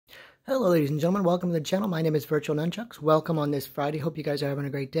Hello ladies and gentlemen, welcome to the channel. My name is Virtual Nunchucks. Welcome on this Friday. Hope you guys are having a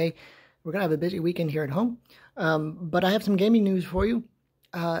great day. We're going to have a busy weekend here at home, but I have some gaming news for you.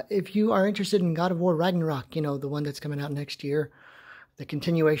 If you are interested in God of War Ragnarok, you know, the one that's coming out next year, the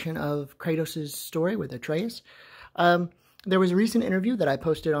continuation of Kratos' story with Atreus, there was a recent interview that I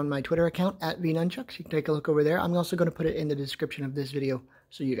posted on my Twitter account, @VNunchucks. You can take a look over there. I'm also going to put it in the description of this video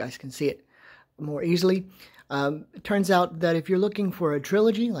so you guys can see it more easily. It turns out that if you're looking for a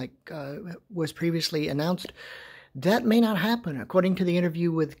trilogy, like was previously announced, that may not happen. According to the interview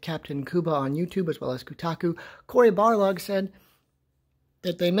with Captain Kuba on YouTube, as well as Kotaku, Cory Barlog said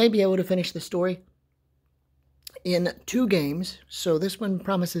that they may be able to finish the story in 2 games. So this one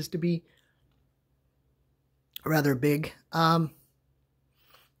promises to be rather big. The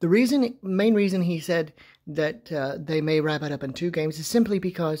main reason he said that they may wrap it up in 2 games is simply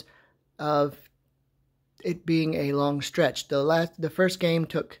because of it being a long stretch. The first game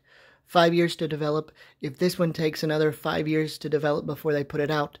took 5 years to develop. If this one takes another 5 years to develop before they put it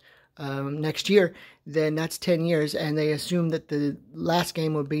out next year, then that's 10 years, and they assume that the last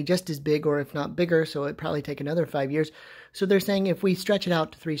game would be just as big, or if not bigger, so it'd probably take another 5 years. So they're saying if we stretch it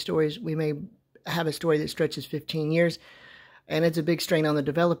out to 3 stories, we may have a story that stretches 15 years, and it's a big strain on the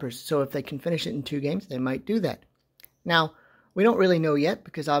developers. So if they can finish it in 2 games, they might do that. Now, we don't really know yet,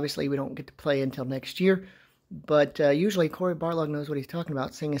 because obviously we don't get to play until next year. But usually Cory Barlog knows what he's talking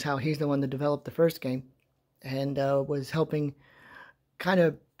about, seeing as how he's the one that developed the first game and was helping kind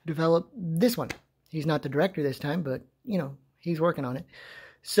of develop this one. He's not the director this time, but, you know, he's working on it.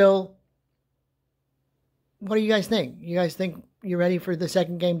 So, what do you guys think? You guys think you're ready for the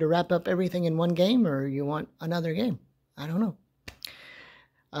second game to wrap up everything in 1 game, or you want another game? I don't know.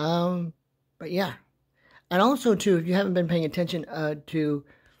 But yeah. And also, too, if you haven't been paying attention to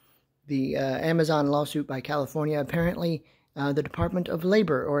the Amazon lawsuit by California, apparently the Department of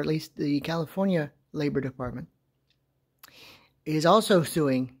Labor, or at least the California Labor Department, is also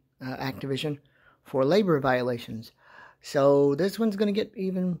suing Activision for labor violations. So this one's going to get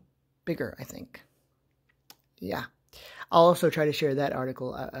even bigger, I think. Yeah. I'll also try to share that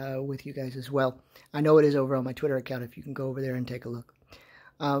article with you guys as well. I know it is over on my Twitter account if you can go over there and take a look.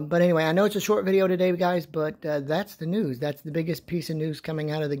 But anyway, I know it's a short video today, guys, but that's the news. That's the biggest piece of news coming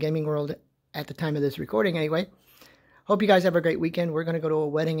out of the gaming world at the time of this recording, anyway. Hope you guys have a great weekend. We're going to go to a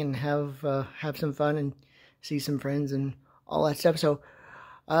wedding and have some fun and see some friends and all that stuff. So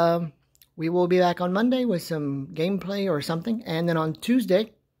we will be back on Monday with some gameplay or something. And then on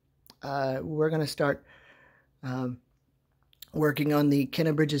Tuesday, we're going to start working on the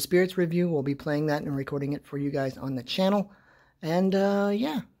Kenna Bridges Spirits review. We'll be playing that and recording it for you guys on the channel. And,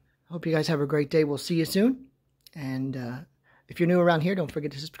 yeah, hope you guys have a great day. We'll see you soon. And if you're new around here, don't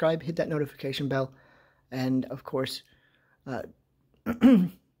forget to subscribe, hit that notification bell, and, of course,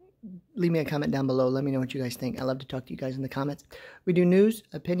 leave me a comment down below. Let me know what you guys think. I love to talk to you guys in the comments. We do news,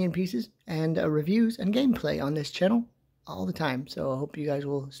 opinion pieces, and reviews and gameplay on this channel all the time. So I hope you guys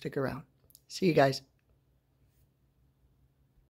will stick around. See you guys.